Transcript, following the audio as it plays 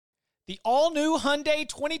The all-new Hyundai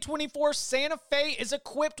 2024 Santa Fe is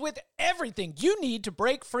equipped with everything you need to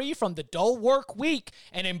break free from the dull work week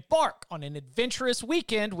and embark on an adventurous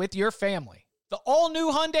weekend with your family. The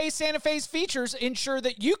all-new Hyundai Santa Fe's features ensure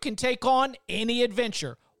that you can take on any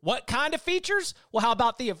adventure. What kind of features? Well, how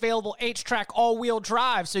about the available H-Track all-wheel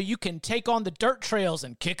drive so you can take on the dirt trails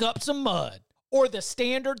and kick up some mud? Or the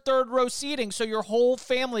standard third-row seating so your whole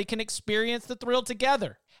family can experience the thrill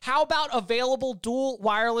together? How about available dual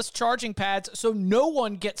wireless charging pads so no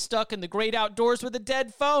one gets stuck in the great outdoors with a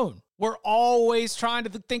dead phone? We're always trying to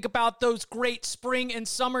think about those great spring and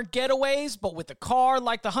summer getaways, but with a car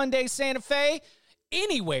like the Hyundai Santa Fe,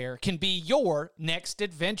 anywhere can be your next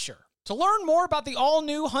adventure. To learn more about the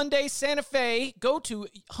all-new Hyundai Santa Fe, go to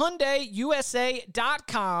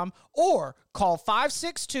HyundaiUSA.com or call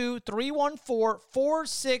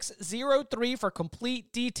 562-314-4603 for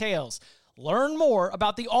complete details. Learn more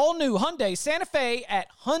about the all-new Hyundai Santa Fe at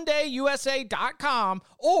HyundaiUSA.com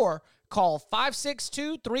or call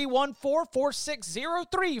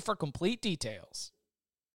 562-314-4603 for complete details.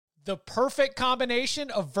 The perfect combination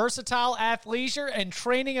of versatile athleisure and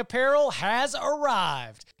training apparel has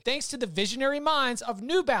arrived. Thanks to the visionary minds of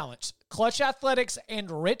New Balance, Clutch Athletics,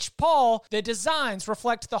 and Rich Paul, the designs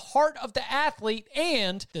reflect the heart of the athlete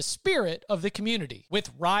and the spirit of the community. With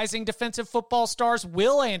rising defensive football stars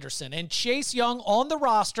Will Anderson and Chase Young on the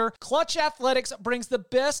roster, Clutch Athletics brings the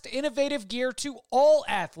best innovative gear to all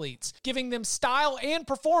athletes, giving them style and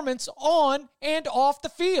performance on and off the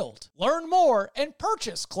field. Learn more and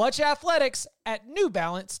purchase Clutch Athletics at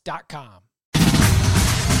newbalance.com.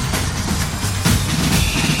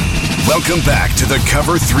 Welcome back to the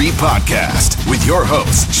Cover 3 podcast with your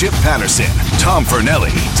hosts, Chip Patterson, Tom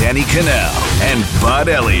Fernelli, Danny Cannell, and Bud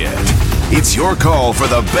Elliott. It's your call for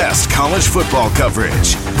the best college football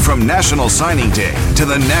coverage, from National Signing Day to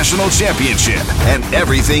the National Championship and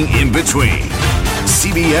everything in between.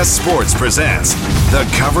 CBS Sports presents the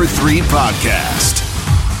Cover 3 podcast.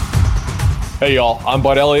 Hey y'all, I'm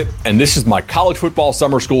Bud Elliott, and this is my college football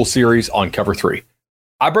summer school series on Cover 3.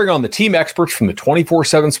 I bring on the team experts from the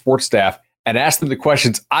 24/7 sports staff and ask them the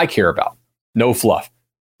questions I care about. No fluff.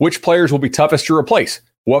 Which players will be toughest to replace?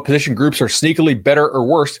 What position groups are sneakily better or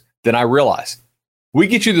worse than I realize? We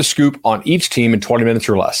get you the scoop on each team in 20 minutes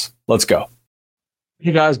or less. Let's go.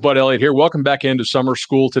 Hey guys, Bud Elliott here. Welcome back into summer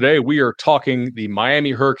school. Today we are talking the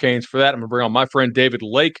Miami Hurricanes. For that, I'm going to bring on my friend David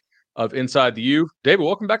Lake of Inside the U. David,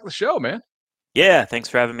 welcome back to the show, man. Yeah, thanks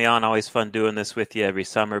for having me on. Always fun doing this with you every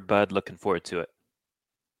summer, Bud. Looking forward to it.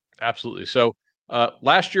 Absolutely. So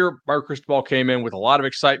last year, Mario Cristobal came in with a lot of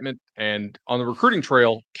excitement, and on the recruiting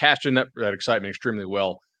trail, cashed in that excitement extremely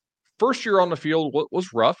well. First year on the field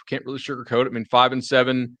was rough. Can't really sugarcoat it. I mean,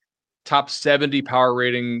 5-7, top 70 power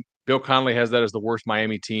rating. Bill Connolly has that as the worst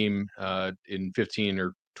Miami team in 15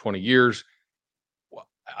 or 20 years.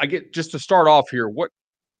 I get just to start off here. What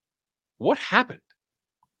happened?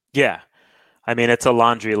 Yeah, I mean, it's a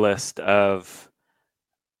laundry list of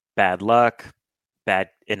bad luck,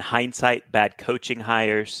 in hindsight, bad coaching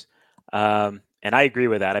hires. And I agree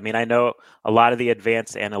with that. I mean, I know a lot of the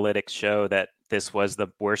advanced analytics show that this was the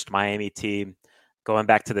worst Miami team going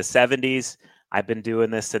back to the 70s. I've been doing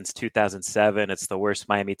this since 2007. It's the worst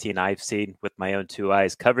Miami team I've seen with my own two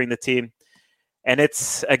eyes covering the team. And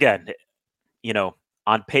it's, again,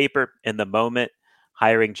 on paper, in the moment,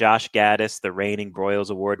 hiring Josh Gaddis, the reigning Broyles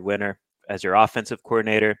Award winner, as your offensive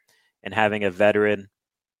coordinator, and having a veteran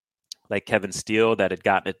like Kevin Steele that had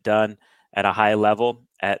gotten it done at a high level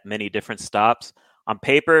at many different stops. On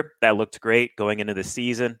paper, that looked great going into the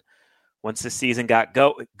season. Once the season got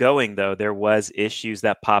going, though, there was issues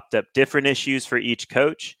that popped up, different issues for each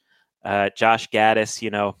coach. Josh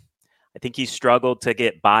Gaddis, I think he struggled to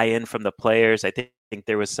get buy-in from the players. I think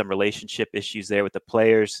there was some relationship issues there with the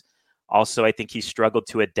players. Also, I think he struggled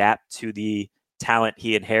to adapt to the talent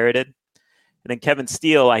he inherited. And then Kevin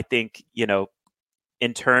Steele, I think,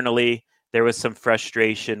 internally, there was some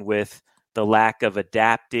frustration with the lack of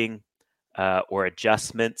adapting or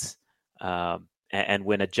adjustments. And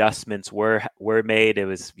when adjustments were made, it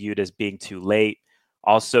was viewed as being too late.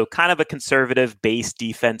 Also, kind of a conservative base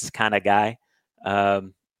defense kind of guy.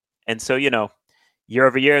 And so, year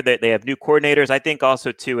over year, they have new coordinators. I think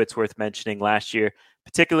also, too, it's worth mentioning last year,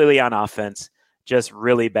 particularly on offense, just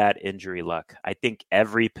really bad injury luck. I think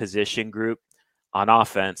every position group on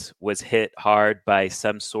offense was hit hard by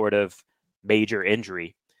some sort of major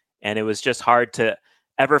injury. And it was just hard to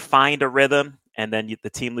ever find a rhythm. And then the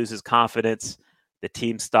team loses confidence. The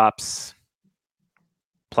team stops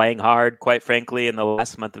playing hard, quite frankly, in the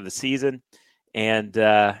last month of the season. And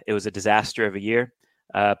it was a disaster of a year.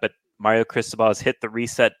 But Mario Cristobal has hit the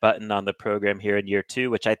reset button on the program here in year 2,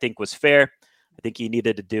 which I think was fair. I think he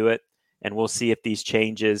needed to do it. And we'll see if these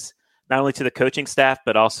changes, not only to the coaching staff,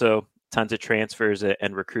 but also tons of transfers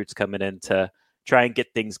and recruits coming in to try and get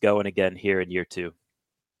things going again here in year 2.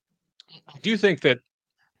 Do you think that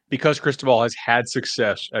because Cristobal has had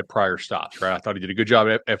success at prior stops, right? I thought he did a good job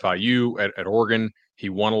at FIU, at Oregon. He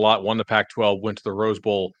won a lot, won the Pac-12, went to the Rose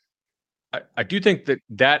Bowl. I do think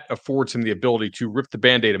that affords him the ability to rip the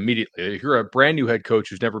Band-Aid immediately. If you're a brand new head coach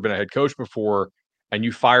who's never been a head coach before, and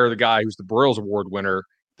you fire the guy who's the Broyles Award winner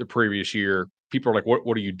the previous year, people are like,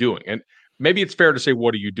 what are you doing? And maybe it's fair to say,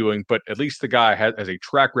 what are you doing? But at least the guy has a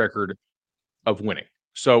track record of winning.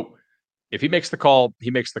 So if he makes the call,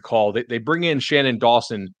 he makes the call. They bring in Shannon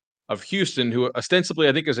Dawson of Houston, who ostensibly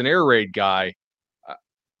I think is an air raid guy.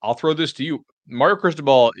 I'll throw this to you. Mario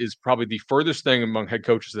Cristobal is probably the furthest thing among head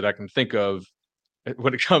coaches that I can think of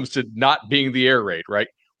when it comes to not being the air raid, right?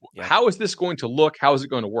 Yeah. How is this going to look? How is it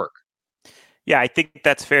going to work? Yeah, I think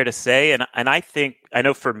that's fair to say. And I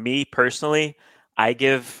know for me personally, I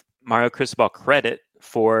give Mario Cristobal credit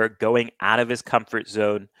for going out of his comfort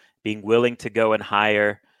zone, being willing to go and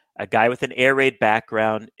hire a guy with an air raid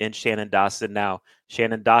background in Shannon Dawson. Now,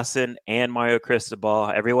 Shannon Dawson and Mario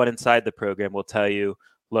Cristobal, everyone inside the program will tell you,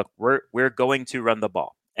 look, we're going to run the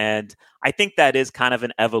ball. And I think that is kind of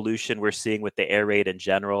an evolution we're seeing with the air raid in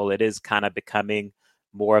general. It is kind of becoming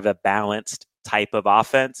more of a balanced type of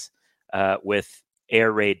offense with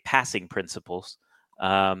air raid passing principles.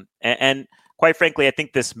 And quite frankly, I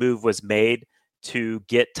think this move was made to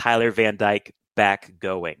get Tyler Van Dyke back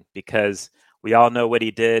going, because we all know what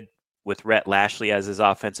he did with Rhett Lashley as his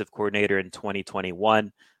offensive coordinator in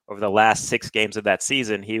 2021. Over the last 6 games of that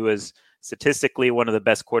season, he was statistically one of the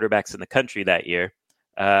best quarterbacks in the country that year.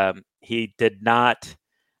 He did not,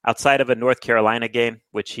 outside of a North Carolina game,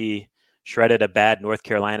 which he shredded a bad North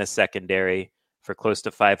Carolina secondary for close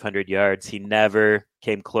to 500 yards. He never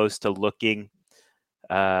came close to looking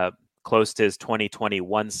close to his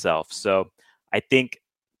 2021 self. So I think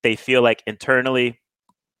they feel like internally,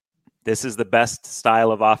 this is the best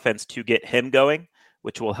style of offense to get him going,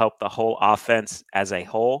 which will help the whole offense as a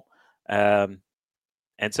whole.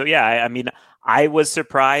 And so, yeah, I mean, I was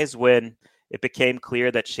surprised when it became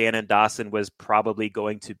clear that Shannon Dawson was probably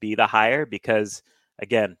going to be the hire because,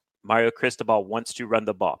 again, Mario Cristobal wants to run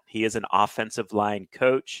the ball. He is an offensive line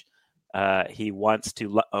coach. He wants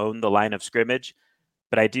to own the line of scrimmage.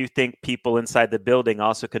 But I do think people inside the building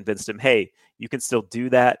also convinced him, hey, you can still do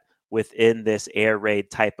that within this air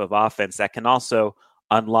raid type of offense that can also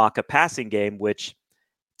unlock a passing game, which,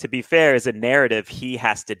 to be fair, is a narrative he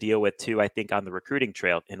has to deal with too, I think, on the recruiting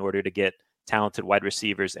trail in order to get talented wide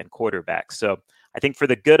receivers and quarterbacks. So I think for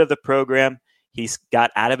the good of the program, he's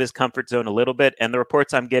got out of his comfort zone a little bit. And the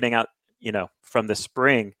reports I'm getting out, from the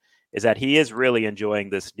spring is that he is really enjoying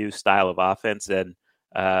this new style of offense. And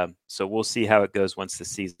so we'll see how it goes once the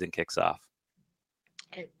season kicks off.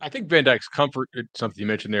 I think Van Dyke's comfort, something you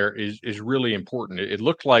mentioned there, is really important. It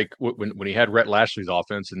looked like when he had Rhett Lashley's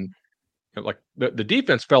offense, and like the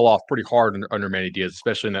defense fell off pretty hard under Manny Diaz,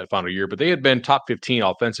 especially in that final year. But they had been top 15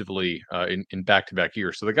 offensively in back-to-back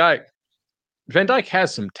years. So the guy, Van Dyke,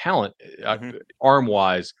 has some talent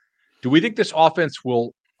arm-wise. Do we think this offense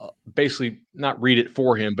will basically not read it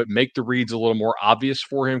for him, but make the reads a little more obvious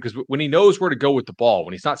for him? Because when he knows where to go with the ball,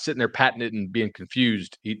 when he's not sitting there patting it and being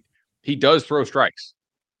confused, he does throw strikes.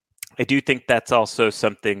 I do think that's also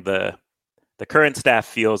something the current staff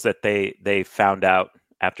feels that they found out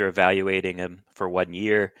after evaluating him for 1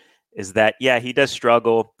 year, is that, yeah, he does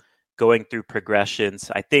struggle going through progressions.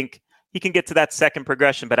 I think he can get to that second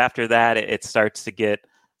progression, but after that, it starts to get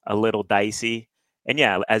a little dicey. And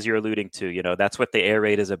yeah, as you're alluding to, that's what the air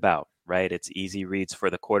raid is about, right? It's easy reads for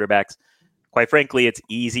the quarterbacks. Quite frankly, it's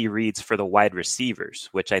easy reads for the wide receivers,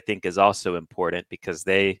 which I think is also important because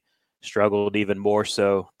they struggled even more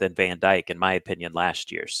so than Van Dyke, in my opinion,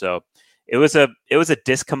 last year. So it was a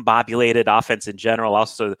discombobulated offense in general.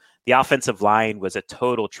 Also, the offensive line was a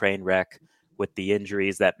total train wreck with the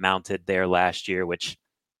injuries that mounted there last year, which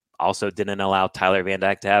also didn't allow Tyler Van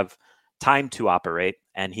Dyke to have time to operate.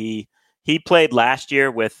 And he played last year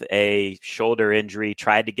with a shoulder injury,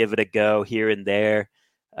 tried to give it a go here and there,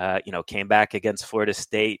 came back against Florida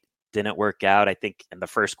State, didn't work out. I think in the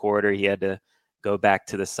first quarter he had to go back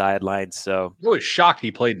to the sidelines. So I was shocked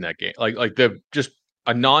he played in that game. Like just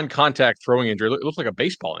a non-contact throwing injury. It looked like a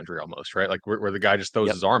baseball injury almost, right? Like where the guy just throws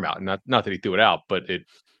his arm out. And not that he threw it out, but it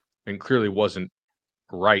clearly wasn't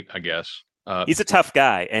right, I guess. He's a tough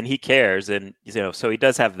guy and he cares. And, so he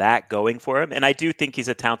does have that going for him. And I do think he's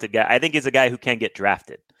a talented guy. I think he's a guy who can get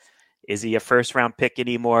drafted. Is he a first-round pick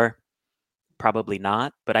anymore? probably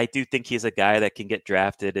not, but I do think he's a guy that can get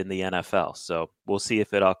drafted in the NFL. So we'll see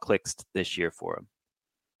if it all clicks this year for him.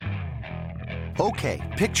 Okay,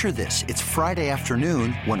 picture this. It's Friday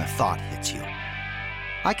afternoon when a thought hits you.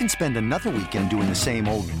 I can spend another weekend doing the same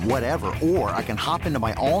old whatever, or I can hop into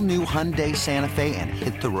my all-new Hyundai Santa Fe and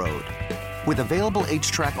hit the road. With available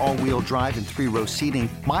H-Track all-wheel drive and 3-row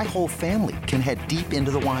seating, my whole family can head deep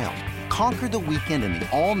into the wild. Conquer the weekend in the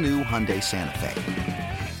all-new Hyundai Santa Fe.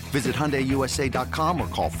 Visit HyundaiUSA.com or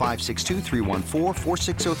call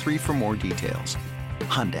 562-314-4603 for more details.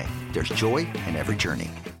 Hyundai, there's joy in every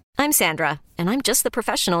journey. I'm Sandra, and I'm just the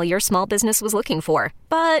professional your small business was looking for.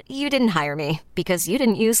 But you didn't hire me because you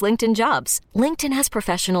didn't use LinkedIn Jobs. LinkedIn has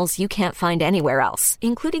professionals you can't find anywhere else,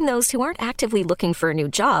 including those who aren't actively looking for a new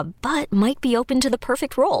job, but might be open to the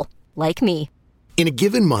perfect role, like me. In a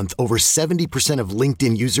given month, over 70% of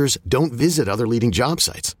LinkedIn users don't visit other leading job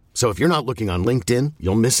sites. So if you're not looking on LinkedIn,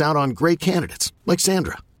 you'll miss out on great candidates like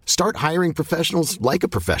Sandra. Start hiring professionals like a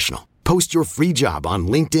professional. Post your free job on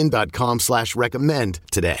linkedin.com/recommend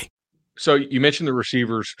today. So you mentioned the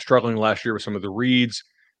receivers struggling last year with some of the reads.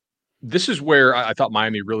 This is where I thought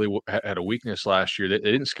Miami really had a weakness last year. They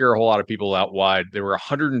didn't scare a whole lot of people out wide. They were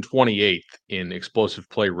 128th in explosive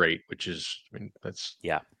play rate, which is, I mean, that's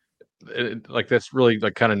that's really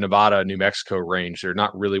like kind of Nevada, New Mexico range. They're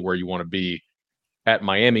not really where you want to be at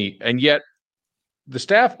Miami. And yet the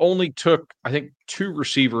staff only took, I think, 2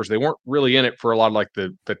 receivers. They weren't really in it for a lot of like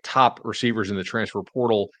the top receivers in the transfer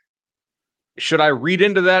portal. Should I read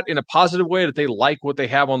into that in a positive way that they like what they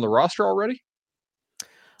have on the roster already?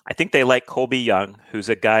 I think they like Colby Young, who's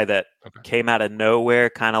a guy that came out of nowhere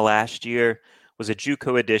kind of last year, was a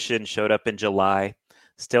JUCO addition, showed up in July,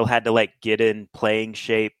 still had to like get in playing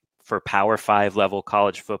shape for Power 5 level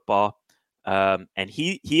college football. And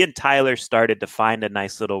he and Tyler started to find a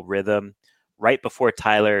nice little rhythm right before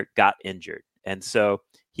Tyler got injured. And so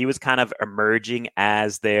he was kind of emerging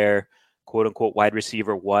as their quote unquote wide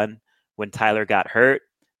receiver 1 when Tyler got hurt.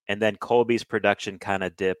 And then Colby's production kind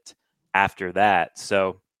of dipped after that.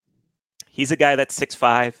 So he's a guy that's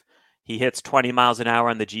 6'5". He hits 20 miles an hour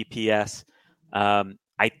on the GPS.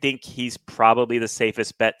 I think he's probably the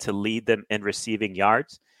safest bet to lead them in receiving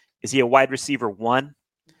yards. Is he a wide receiver 1?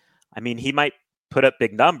 I mean, he might put up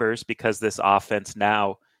big numbers because this offense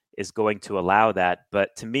now is going to allow that.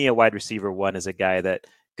 But to me, a wide receiver 1 is a guy that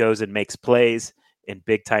goes and makes plays in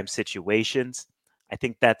big time situations. I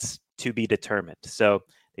think that's to be determined. So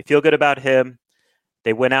they feel good about him.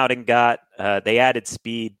 They went out and they added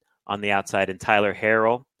speed on the outside, and Tyler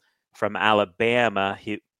Harrell from Alabama.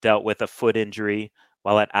 He dealt with a foot injury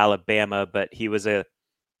while at Alabama, but he was a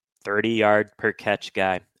 30-yard per catch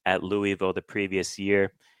guy at Louisville the previous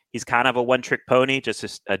year. He's kind of a one-trick pony,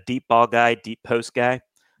 just a deep ball guy, deep post guy.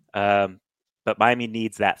 But Miami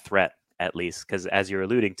needs that threat, at least, because as you're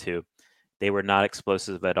alluding to, they were not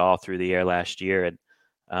explosive at all through the air last year. And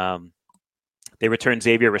they returned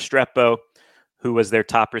Xavier Restrepo, who was their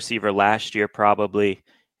top receiver last year probably,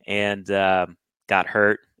 and got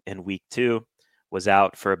hurt in week 2, was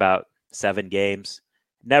out for about 7 games.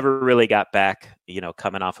 Never really got back,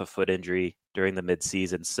 coming off a foot injury during the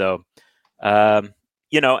midseason. So, and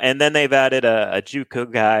then they've added a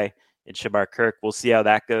JUCO guy in Shamar Kirk. We'll see how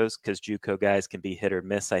that goes because JUCO guys can be hit or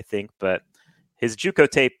miss, I think. But his JUCO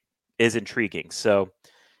tape is intriguing. So,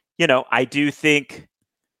 I do think,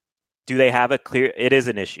 do they have it is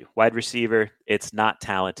an issue. Wide receiver, it's not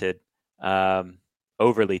talented,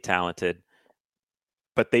 overly talented.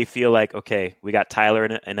 But they feel like, okay, we got Tyler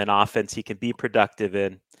in an offense he can be productive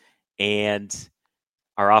in, and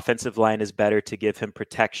our offensive line is better to give him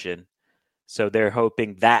protection. So they're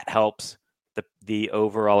hoping that helps the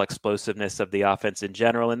overall explosiveness of the offense in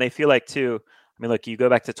general. And they feel like, too, I mean, look, you go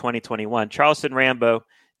back to 2021, Charleston Rambo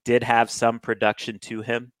did have some production to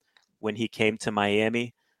him when he came to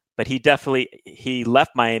Miami, but he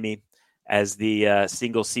left Miami as the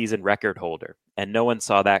single season record holder, and no one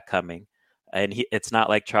saw that coming. And it's not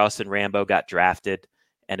like Charleston Rambo got drafted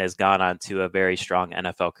and has gone on to a very strong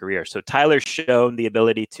NFL career. So Tyler's shown the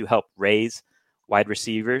ability to help raise wide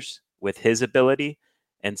receivers with his ability.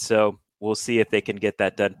 And so we'll see if they can get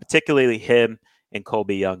that done, particularly him and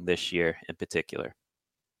Colby Young this year in particular.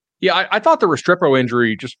 Yeah, I thought the Restrepo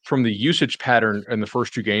injury, just from the usage pattern in the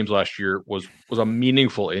first 2 games last year, was a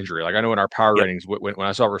meaningful injury. Like, I know in our power ratings, when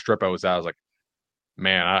I saw Restrepo was out, I was like,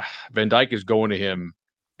 man, Van Dyke is going to him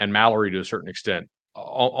and Mallory to a certain extent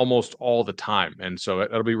almost all the time. And so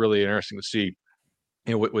it'll be really interesting to see,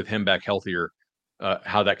 with him back healthier,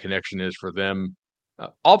 how that connection is for them.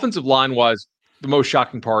 Offensive line-wise, the most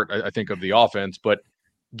shocking part, I think, of the offense. But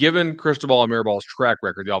given Cristobal and Mirabal's track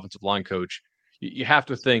record, the offensive line coach, you have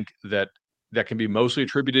to think that that can be mostly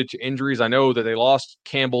attributed to injuries? I know that they lost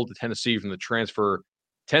Campbell to Tennessee from the transfer.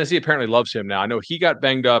 Tennessee apparently loves him now. I know he got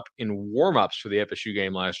banged up in warmups for the FSU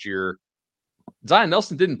game last year. Zion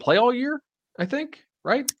Nelson didn't play all year, I think,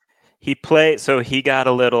 right? He played, so he got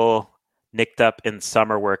a little nicked up in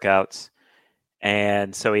summer workouts,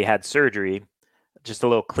 and so he had surgery. Just a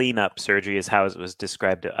little cleanup surgery is how it was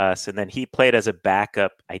described to us. And then he played as a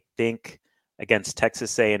backup, I think, against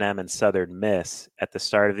Texas A&M and Southern Miss at the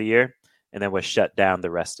start of the year, and then was shut down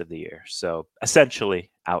the rest of the year. So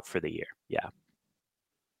essentially out for the year. Yeah.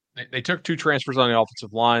 They took 2 transfers on the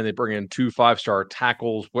offensive line. They bring in 2 5-star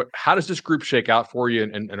tackles. How does this group shake out for you,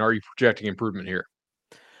 and are you projecting improvement here?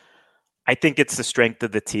 I think it's the strength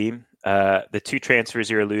of the team. The 2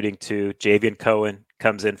 transfers you're alluding to, Javian Cohen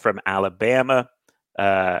comes in from Alabama,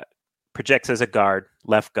 projects as a guard,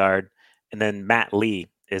 left guard, and then Matt Lee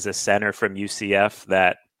is a center from UCF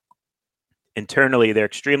that internally they're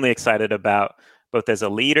extremely excited about, both as a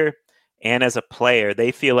leader and as a player.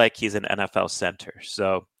 They feel like he's an NFL center.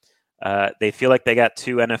 So they feel like they got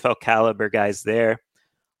 2 NFL caliber guys there.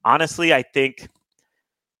 Honestly, I think,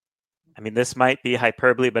 this might be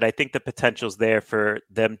hyperbole, but I think the potential's there for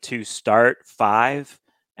them to start 5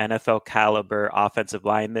 NFL caliber offensive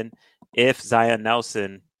linemen if Zion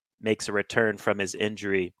Nelson makes a return from his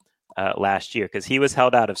injury last year, because he was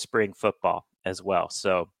held out of spring football as well.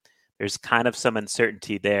 So there's kind of some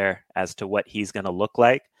uncertainty there as to what he's going to look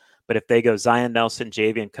like. But if they go Zion Nelson,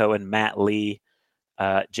 Javian Cohen, Matt Lee,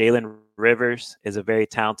 Jalen Rivers is a very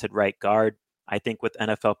talented right guard, I think, with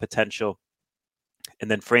NFL potential. And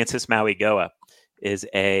then Francis Mauigoa is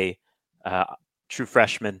a true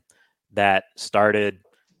freshman that started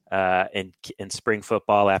in spring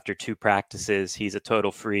football after 2 practices. He's a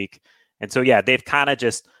total freak. And so, yeah, they've kind of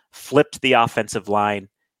just flipped the offensive line.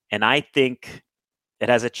 And I think it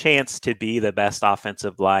has a chance to be the best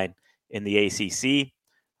offensive line in the ACC,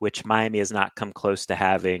 which Miami has not come close to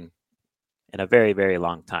having in a very, very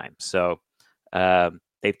long time. So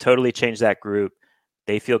they've totally changed that group.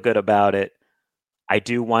 They feel good about it. I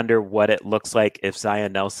do wonder what it looks like if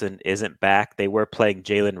Zion Nelson isn't back. They were playing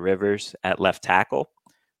Jalen Rivers at left tackle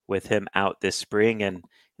with him out this spring. And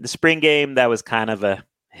the spring game, that was kind of a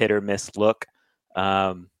hit or miss look.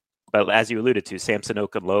 But as you alluded to, Samson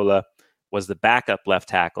Okunlola was the backup left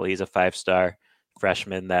tackle. He's a 5-star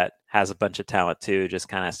freshman that has a bunch of talent too, just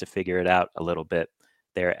kind of has to figure it out a little bit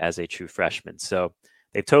there as a true freshman. So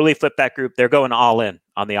they've totally flipped that group. They're going all in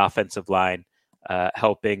on the offensive line,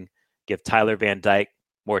 helping give Tyler Van Dyke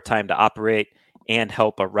more time to operate and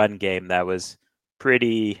help a run game that was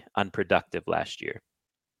pretty unproductive last year.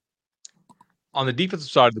 On the defensive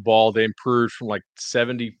side of the ball, they improved from like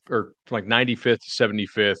 70 or from like 95th to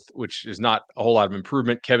 75th, which is not a whole lot of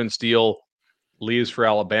improvement. Kevin Steele leaves for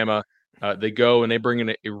Alabama. They go and they bring in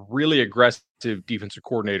a really aggressive defensive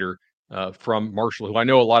coordinator from Marshall, who I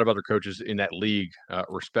know a lot of other coaches in that league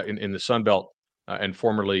respect in the Sun Belt and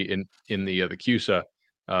formerly in the CUSA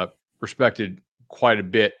respected quite a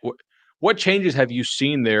bit. What changes have you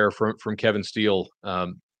seen there from Kevin Steele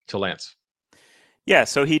to Lance? Yeah,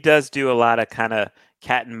 so he does do a lot of kind of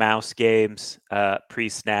cat and mouse games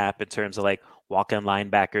pre-snap in terms of like walking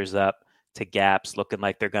linebackers up to gaps, looking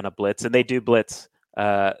like they're going to blitz, and they do blitz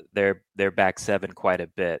their back 7 quite a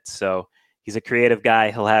bit. So he's a creative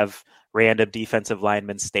guy. He'll have random defensive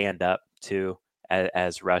linemen stand up to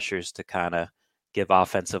as rushers to kind of give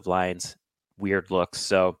offensive lines weird looks.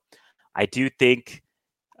 So I do think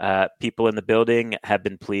people in the building have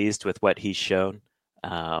been pleased with what he's shown.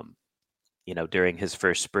 During his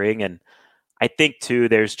first spring. And I think too,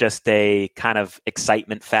 there's just a kind of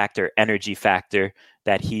excitement factor, energy factor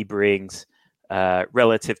that he brings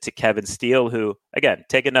relative to Kevin Steele, who, again,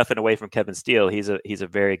 taking nothing away from Kevin Steele, he's a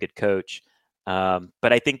very good coach. But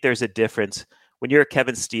I think there's a difference when you're a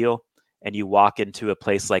Kevin Steele and you walk into a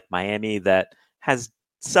place like Miami that has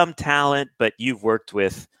some talent, but you've worked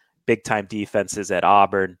with big time defenses at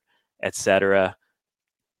Auburn, etc.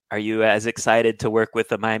 Are you as excited to work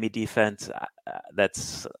with a Miami defense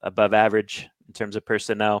that's above average in terms of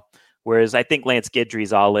personnel? Whereas I think Lance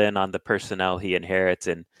Guidry's all in on the personnel he inherits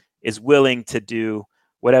and is willing to do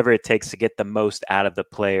whatever it takes to get the most out of the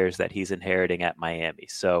players that he's inheriting at Miami.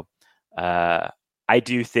 So I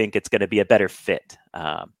do think it's going to be a better fit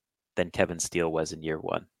than Kevin Steele was in year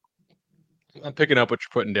 1. I'm picking up what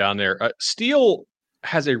you're putting down there. Steele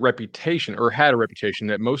has a reputation, or had a reputation,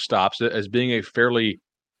 at most stops as being a fairly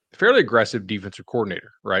aggressive defensive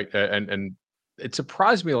coordinator, right? And it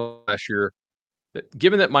surprised me last year that,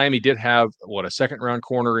 given that Miami did have a 2nd-round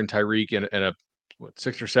corner in Tyreek and a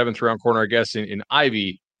 6th or 7th-round corner, I guess, in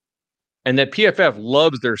Ivy, and that PFF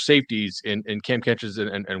loves their safeties in Cam Catches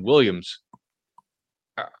and Williams.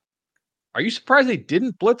 Are you surprised they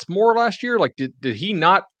didn't blitz more last year? Like, did he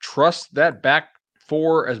not trust that back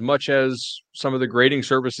four as much as some of the grading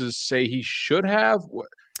services say he should have?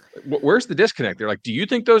 Where's the disconnect there? Like, do you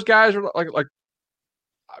think those guys are like?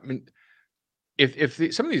 I mean,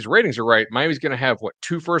 if some of these ratings are right, Miami's going to have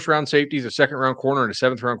 2 first-round safeties, a 2nd-round corner, and a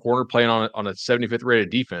 7th-round corner playing on a 75th rated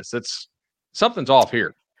defense. That's something's off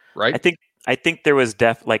here, right? I think there was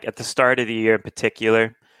like at the start of the year in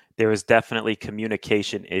particular, there was definitely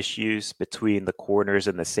communication issues between the corners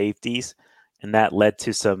and the safeties, and that led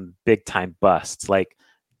to some big-time busts, like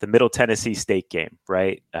the Middle Tennessee State game,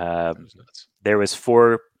 right? There was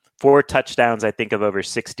four touchdowns, I think, of over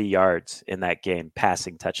 60 yards in that game,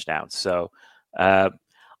 passing touchdowns. So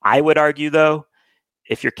I would argue, though,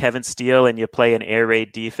 if you're Kevin Steele and you play an air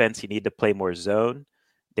raid defense, you need to play more zone.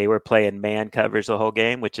 They were playing man coverage the whole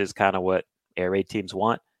game, which is kind of what air raid teams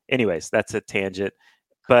want. Anyways, that's a tangent.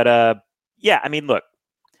 But yeah, I mean, look,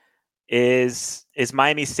 is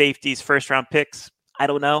Miami safeties first-round picks? I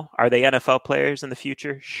don't know. Are they NFL players in the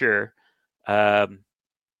future? Sure. I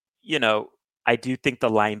do think the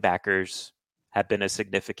linebackers have been a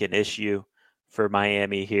significant issue for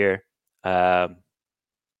Miami here.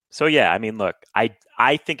 So yeah, I mean, look,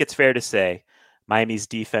 I think it's fair to say Miami's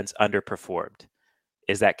defense underperformed.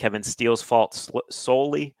 Is that Kevin Steele's fault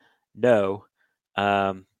solely? No.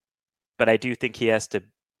 But I do think he has to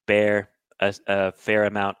bear a fair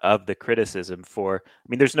amount of the criticism for, I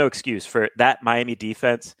mean, there's no excuse for that. Miami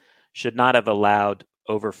defense should not have allowed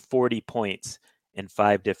over 40 points in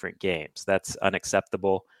 5 different games. That's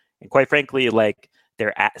unacceptable. And quite frankly, like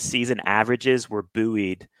their season averages were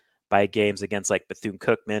buoyed by games against like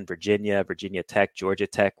Bethune-Cookman, Virginia Tech, Georgia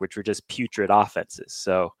Tech, which were just putrid offenses.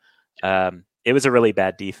 So it was a really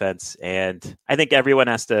bad defense. And I think everyone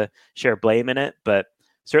has to share blame in it. But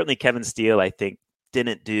certainly Kevin Steele, I think,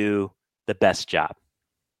 didn't do the best job.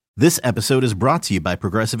 This episode is brought to you by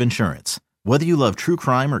Progressive Insurance. Whether you love true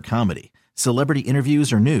crime or comedy, celebrity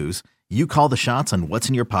interviews or news, you call the shots on what's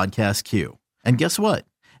in your podcast queue. And guess what?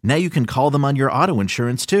 Now you can call them on your auto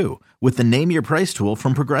insurance too with the Name Your Price tool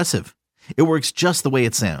from Progressive. It works just the way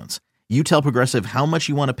it sounds. You tell Progressive how much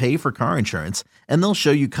you want to pay for car insurance, and they'll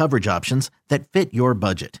show you coverage options that fit your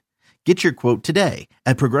budget. Get your quote today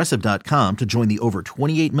at Progressive.com to join the over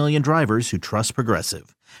 28 million drivers who trust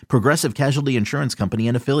Progressive. Progressive Casualty Insurance Company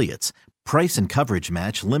and Affiliates. Price and coverage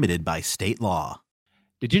match limited by state law.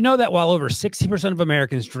 Did you know that while over 60% of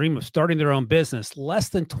Americans dream of starting their own business, less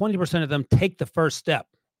than 20% of them take the first step?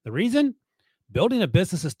 The reason? Building a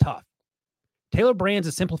business is tough. Taylor Brands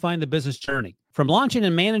is simplifying the business journey. From launching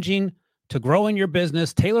and managing to growing your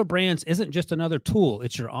business, Taylor Brands isn't just another tool.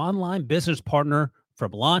 It's your online business partner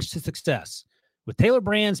from launch to success. With Taylor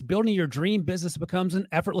Brands, building your dream business becomes an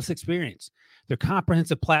effortless experience. Their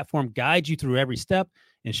comprehensive platform guides you through every step,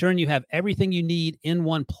 ensuring you have everything you need in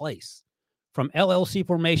one place. From LLC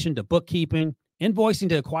formation to bookkeeping, invoicing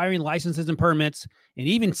to acquiring licenses and permits, and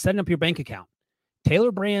even setting up your bank account,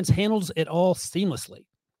 Taylor Brands handles it all seamlessly.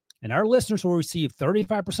 And our listeners will receive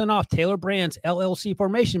 35% off Taylor Brands LLC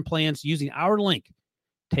formation plans using our link,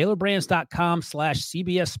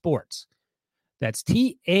 taylorbrands.com/CBS Sports. That's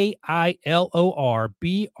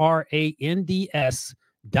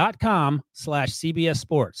TAILORBRANDS.com/CBS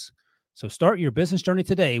Sports. So start your business journey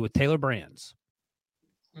today with Taylor Brands.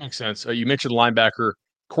 Makes sense. You mentioned linebacker.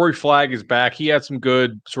 Corey Flagg is back. He had some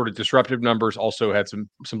good sort of disruptive numbers, also had some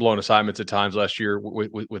blown assignments at times last year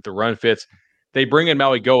with the run fits. They bring in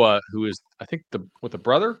Maui Goa, who is, I think, the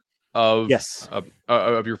brother of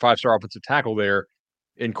of your 5-star offensive tackle there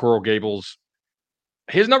in Coral Gables.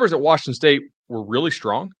 His numbers at Washington State were really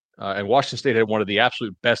strong, and Washington State had one of the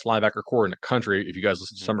absolute best linebacker core in the country. If you guys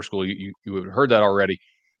listen to Summer School, you have heard that already.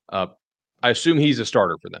 I assume he's a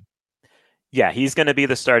starter for them. Yeah, he's going to be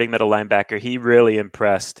the starting middle linebacker. He really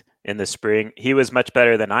impressed in the spring. He was much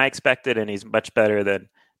better than I expected, and he's much better than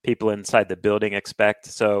people inside the building expect.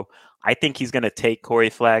 So I think he's going to take Corey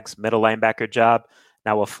Flagg's middle linebacker job.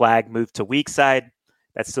 Now, will Flagg move to weak side?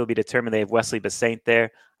 That's still be determined. They have Wesley Basaint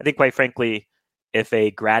there. I think, quite frankly, if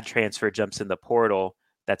a grad transfer jumps in the portal,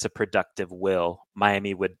 that's a productive will.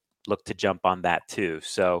 Miami would look to jump on that too.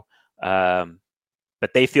 So,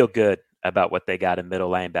 but they feel good about what they got in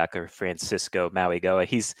middle linebacker, Francisco Mauigoa.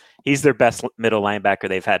 He's their best middle linebacker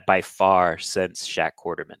they've had by far since Shaq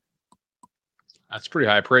Quarterman. That's pretty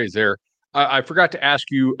high praise there. I forgot to ask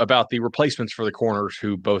you about the replacements for the corners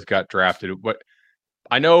who both got drafted. But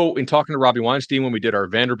I know in talking to Robbie Weinstein when we did our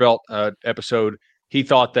Vanderbilt episode, he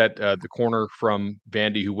thought that the corner from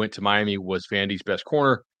Vandy who went to Miami was Vandy's best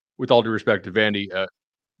corner. With all due respect to Vandy,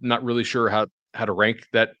 not really sure how to rank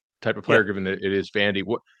that type of player, given that it is Vandy.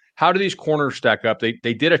 How do these corners stack up? They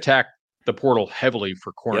did attack the portal heavily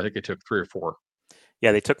for corner. Yep. I think they took 3 or 4.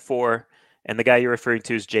 Yeah, they took 4. And the guy you're referring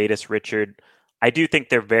to is Jadis Richard. I do think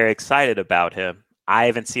they're very excited about him. I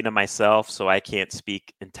haven't seen him myself, so I can't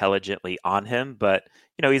speak intelligently on him. But,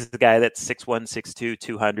 he's the guy that's 6'1", 6'2",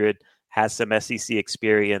 200, has some SEC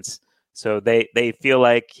experience. So they feel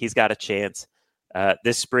like he's got a chance.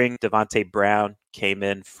 This spring, Devontae Brown came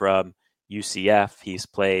in from UCF. He's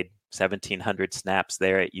played 1,700 snaps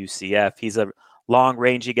there at UCF. He's a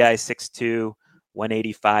long-rangey guy, 6'2",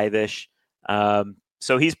 185-ish.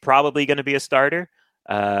 So he's probably going to be a starter.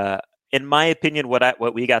 In my opinion,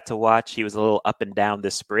 what we got to watch, he was a little up and down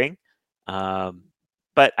this spring.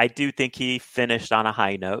 But I do think he finished on a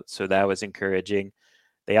high note, so that was encouraging.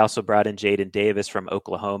 They also brought in Jaden Davis from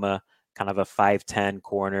Oklahoma, kind of a 5'10"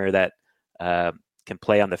 corner that can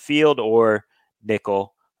play on the field or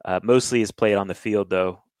nickel. Mostly is played on the field,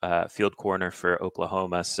 though, field corner for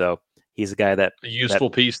Oklahoma. So he's a guy that... A useful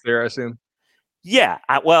piece there, I assume? Yeah,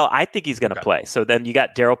 I think he's going to play. So then you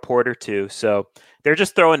got Daryl Porter, too. So they're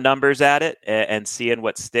just throwing numbers at it and seeing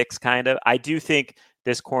what sticks, kind of. I do think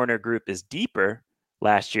this corner group is deeper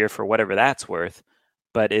last year for whatever that's worth.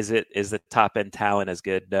 But is the top-end talent as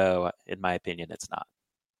good? No, in my opinion, it's not.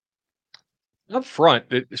 Up front,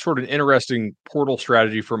 it's sort of an interesting portal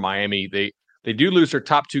strategy for Miami. They do lose their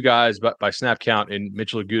top 2 guys by snap count in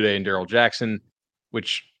Mitchell Agude and Darrell Jackson,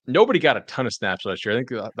 which nobody got a ton of snaps last year. I think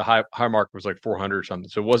the high mark was like 400 or something.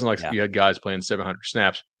 So it wasn't like you had guys playing 700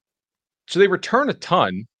 snaps. So they return a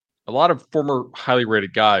ton, a lot of former highly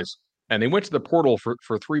rated guys, and they went to the portal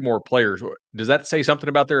for 3 more players. Does that say something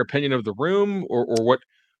about their opinion of the room, or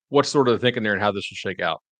what's sort of the thinking there and how this will shake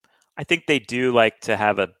out? I think they do like to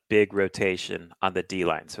have a big rotation on the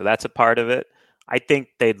D-line. So that's a part of it. I think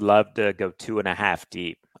they'd love to go 2.5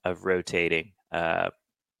 deep of rotating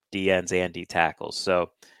D-ends and D-tackles.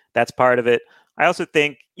 So that's part of it. I also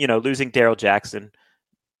think, losing Darrell Jackson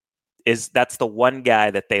that's the one guy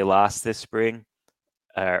that they lost this spring,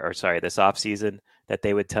 this offseason, that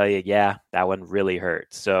they would tell you, yeah, that one really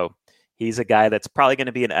hurt. So he's a guy that's probably going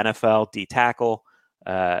to be an NFL D-tackle,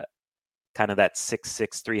 kind of that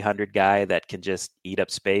 6'6", 300 guy that can just eat up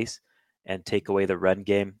space and take away the run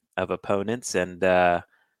game of opponents. And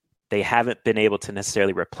they haven't been able to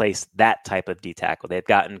necessarily replace that type of D-tackle. They've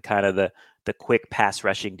gotten kind of the quick pass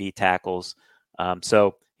rushing D-tackles.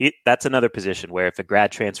 So that's another position where if a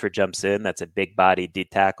grad transfer jumps in, that's a big body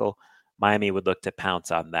D-tackle, Miami would look to pounce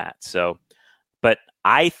on that. So, but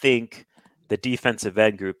I think the defensive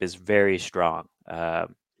end group is very strong.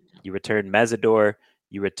 You return Mesidor,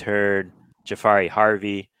 you return Jafari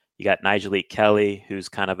Harvey, you got Nigel Kelly, who's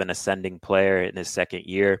kind of an ascending player in his second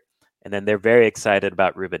year. And then they're very excited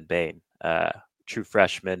about Ruben Bain, true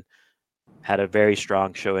freshman, had a very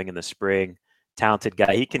strong showing in the spring, talented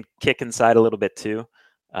guy. He can kick inside a little bit too.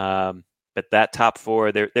 But that top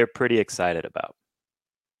 4, they're pretty excited about.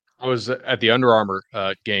 I was at the Under Armour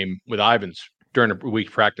game with Ivans during a week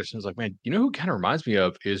practice, and I was like, man, who kind of reminds me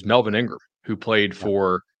of is Melvin Ingram, who played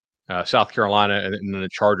for South Carolina and then the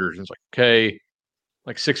Chargers. And it's like, okay,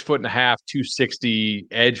 like 6'1.5", 260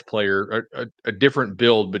 edge player, a different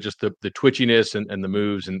build, but just the twitchiness and the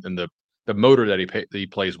moves and the motor that he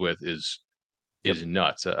plays with is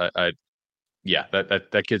nuts. That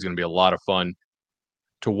kid's going to be a lot of fun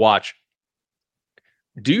to watch.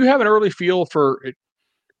 Do you have an early feel for it?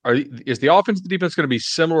 Is the offense and the defense going to be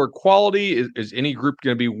similar quality? Is any group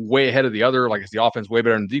going to be way ahead of the other? Like, is the offense way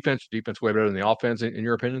better than the defense? Defense way better than the offense, in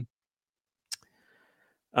your opinion?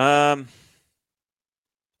 I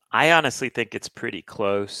honestly think it's pretty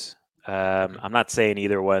close. I'm not saying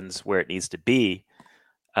either one's where it needs to be.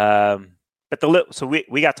 But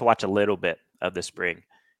we got to watch a little bit of the spring,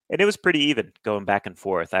 and it was pretty even going back and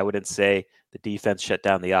forth. I wouldn't say the defense shut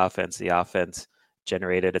down the offense. The offense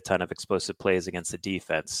generated a ton of explosive plays against the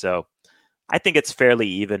defense. So I think it's fairly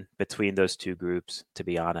even between those two groups, to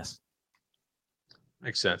be honest.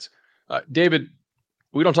 Makes sense. David,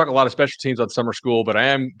 we don't talk a lot of special teams on summer school, but I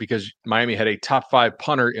am, because Miami had a top 5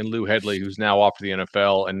 punter in Lou Hedley, who's now off to the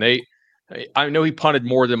NFL. And I know he punted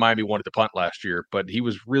more than Miami wanted to punt last year, but he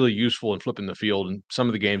was really useful in flipping the field. And some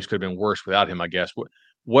of the games could have been worse without him, I guess.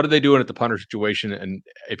 What are they doing at the punter situation? And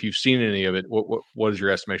if you've seen any of it, what is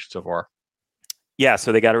your estimation so far? Yeah,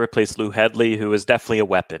 so they got to replace Lou Hedley, who is definitely a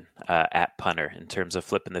weapon at punter in terms of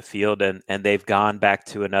flipping the field. And they've gone back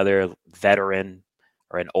to another veteran,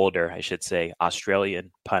 or an older, I should say,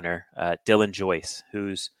 Australian punter, Dylan Joyce,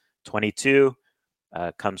 who's 22,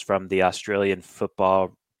 comes from the Australian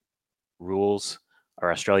rules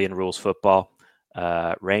football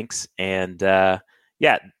ranks. And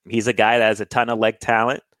he's a guy that has a ton of leg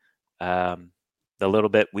talent. The little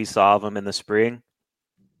bit we saw of him in the spring,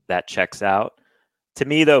 that checks out. To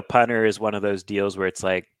me, though, punter is one of those deals where it's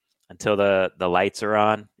like until the lights are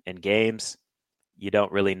on in games, you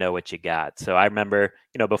don't really know what you got. So I remember,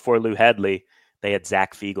 before Lou Hedley, they had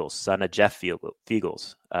Zach Fiegels, son of Jeff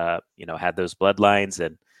Fiegels, had those bloodlines,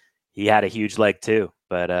 and he had a huge leg too.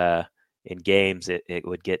 But in games, it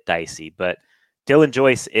would get dicey. But Dylan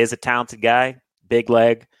Joyce is a talented guy, big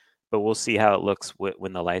leg, but we'll see how it looks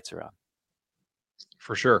when the lights are on.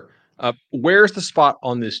 For sure. Where's the spot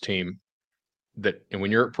on this team that, and when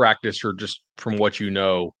you're at practice or just from what you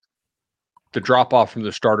know, the drop off from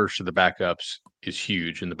the starters to the backups is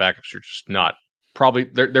huge, and the backups are just not probably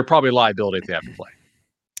they're probably a liability if they have to play.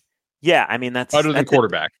 Yeah, I mean that's other than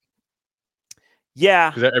quarterback. Yeah,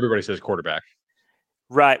 because everybody says quarterback.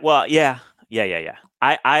 Right. Well, yeah.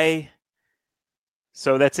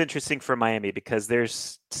 So that's interesting for Miami because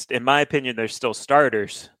there's, in my opinion, there's still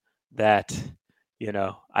starters that,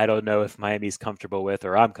 I don't know if Miami's comfortable with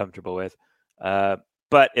or I'm comfortable with.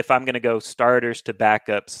 But if I'm going to go starters to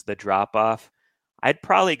backups, the drop off, I'd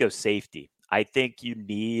probably go safety. I think you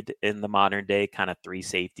need in the modern day kind of 3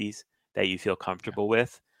 safeties that you feel comfortable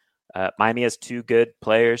with. Miami has 2 good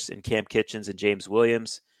players in Cam Kitchens and James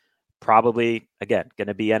Williams. Probably, again, going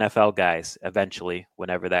to be NFL guys eventually,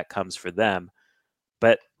 whenever that comes for them.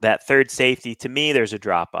 But that third safety, to me, there's a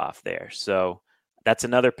drop-off there. So that's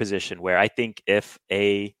another position where I think if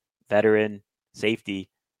a veteran safety,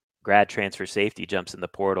 grad transfer safety jumps in the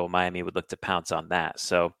portal, Miami would look to pounce on that.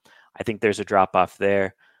 So I think there's a drop-off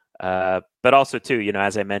there. But also, too,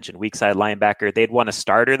 as I mentioned, weak side linebacker, they'd want a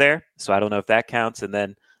starter there. So I don't know if that counts. And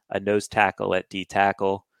then a nose tackle at D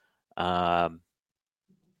tackle.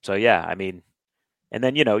 So, yeah, I mean, and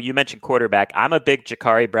then, you mentioned quarterback. I'm a big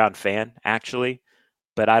Ja'Carri Brown fan, actually,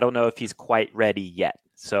 but I don't know if he's quite ready yet.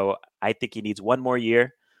 So I think he needs 1 more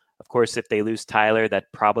year. Of course, if they lose Tyler,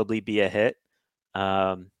 that'd probably be a hit.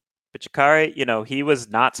 But Ja'Carri, he was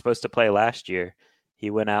not supposed to play last year. He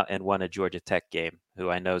went out and won a Georgia Tech game, who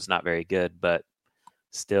I know is not very good, but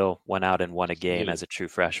still went out and won a game as a true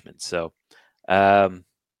freshman. So, but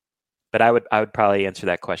I would probably answer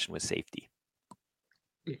that question with safety.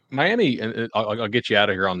 Miami, and I'll get you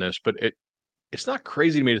out of here on this, but it's not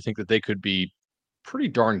crazy to me to think that they could be pretty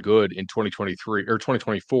darn good in 2023 or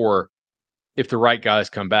 2024 if the right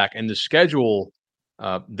guys come back. And the schedule,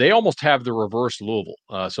 they almost have the reverse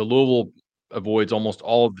Louisville. So Louisville avoids almost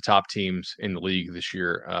all of the top teams in the league this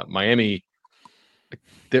year. Miami,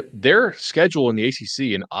 their schedule in the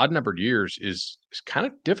ACC in odd-numbered years is kind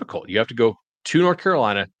of difficult. You have to go to North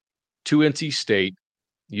Carolina, to NC State,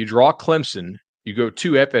 you draw Clemson, you go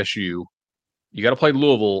to FSU, you got to play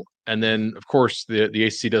Louisville, and then, of course, the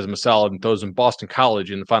ACC does them a solid and throws them Boston College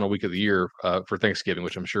in the final week of the year for Thanksgiving,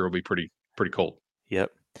 which I'm sure will be pretty cold. Yep.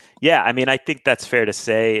 Yeah, I mean, I think that's fair to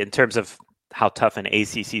say in terms of how tough an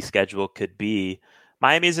ACC schedule could be.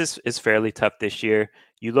 Miami's is fairly tough this year.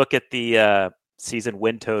 You look at the season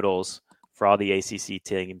win totals for all the ACC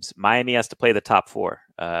teams. Miami has to play the top 4,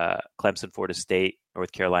 Clemson, Florida State,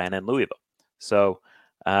 North Carolina, and Louisville. So,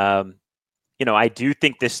 I do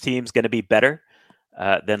think this team's going to be better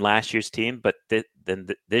than last year's team, but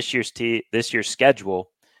this year's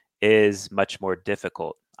schedule is much more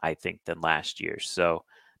difficult, I think, than last year's. So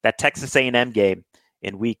that Texas A&M game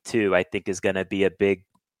in week 2, I think, is going to be a big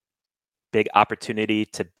opportunity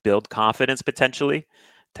to build confidence potentially.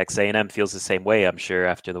 Texas A&M feels the same way, I'm sure,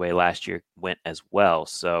 after the way last year went as well.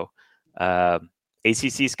 So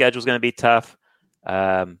ACC schedule is going to be tough,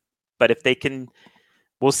 but if they can.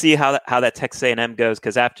 We'll see how that Texas A&M goes,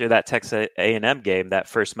 because after that Texas A&M game, that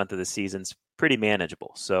first month of the season's pretty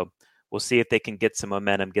manageable. So we'll see if they can get some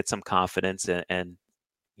momentum, get some confidence, and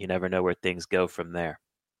you never know where things go from there.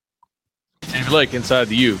 David Lake, Inside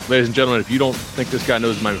the U. Ladies and gentlemen, if you don't think this guy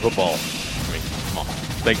knows Miami football, come on.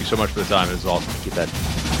 Thank you so much for the time. It was awesome. Thank you, Ben.